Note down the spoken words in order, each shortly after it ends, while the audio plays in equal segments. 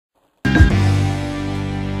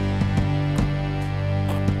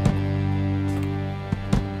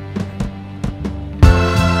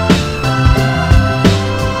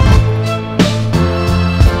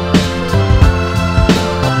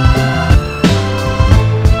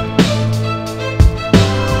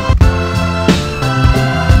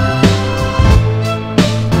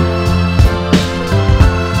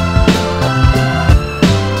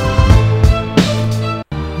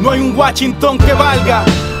Washington que valga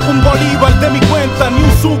un bolívar de mi cuenta, ni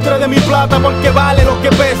un sucre de mi plata, porque vale lo que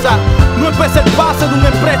pesa. No es el pase de un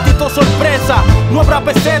empréstito sorpresa, no habrá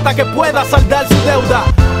peseta que pueda saldar su deuda.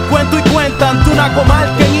 Cuento y cuenta ante una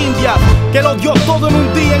comarca en India, que lo dio todo en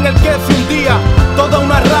un día en el que se hundía toda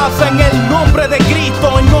una raza en el nombre de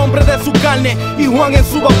Cristo, en nombre de su carne y Juan en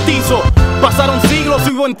su bautizo. Pasaron siglos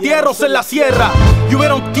y hubo entierros en la sierra, y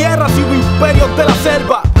hubieron tierras y hubo imperios de la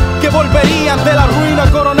selva que volverían de la ruina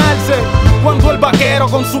a coronarse, cuando el vaquero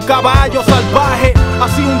con su caballo salvaje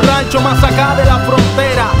hacía un rancho más acá de la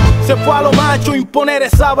frontera. Se fue a lo macho a imponer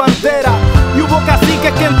esa bandera, y hubo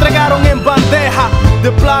caciques que entregaron en bandeja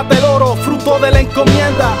de plata el oro, fruto de la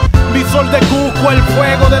encomienda. Visor de Cusco, el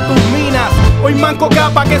fuego de tus minas, hoy manco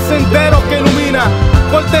capa que sendero que ilumina.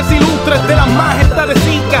 Cortes ilustres de las majestades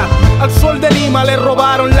incas, al sol de Lima le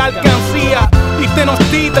robaron la alcancía. Y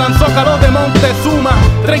Tenochtitlan, Zócalo de Montezuma,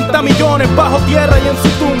 30 millones bajo tierra y en su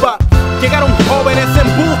tumba. Llegaron jóvenes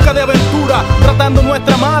en busca de aventura, tratando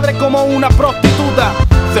nuestra madre como una prostituta.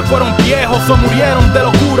 Se fueron viejos o murieron de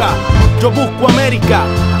locura. Yo busco América,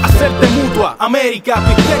 hacerte mutua. América,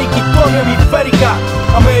 tu histérica historia hemisférica.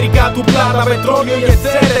 América, tu plata, petróleo y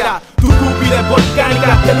etcétera. Tu cúpides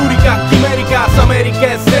volcánicas, telúricas, quiméricas.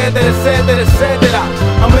 América, etcétera, etcétera, etcétera.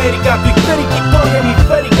 América, tu histérica historia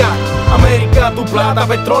hemisférica. América, tu plata,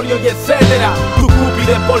 petróleo y etcétera. Tu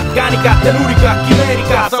cúpides volcánicas, telúricas,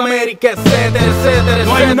 quiméricas. América, etcétera, etcétera.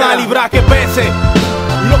 No hay una libra que pese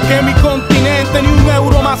lo que mi continente, ni un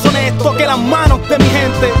euro más honesto que las manos de mi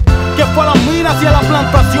gente, que fue a las minas y a la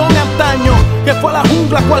plantación antaño, que fue a la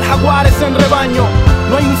jungla cual jaguares en rebaño.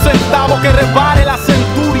 No hay un centavo que repare la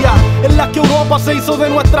centuria en la que Europa se hizo de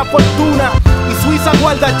nuestra fortuna, y Suiza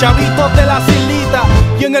guarda chavitos de las islitas,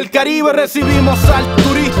 y en el Caribe recibimos al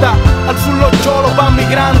turista. Al sur los cholos van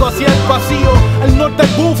migrando hacia el vacío, al norte el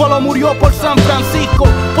búfalo murió por San Francisco,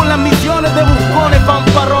 por las misiones de buscones,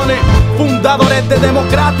 fanfarrones, fundadores de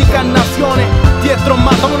democráticas naciones, diestros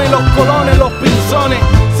matones, los colones, los pinzones,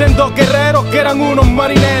 sendos guerreros que eran unos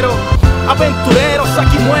marineros, aventureros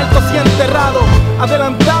aquí muertos y enterrados,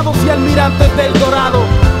 adelantados y almirantes del dorado,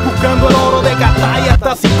 buscando el oro de Catay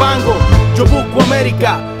hasta Zipango. Yo busco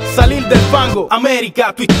América, salir del fango.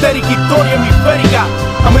 América, tu histérica historia hemisférica.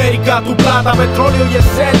 América, tu plata, petróleo y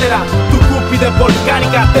etcétera. Tu cúpides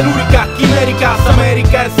volcánicas, telúricas, quiméricas.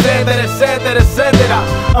 América, etcétera, etcétera, etcétera.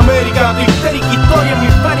 América, tu histérica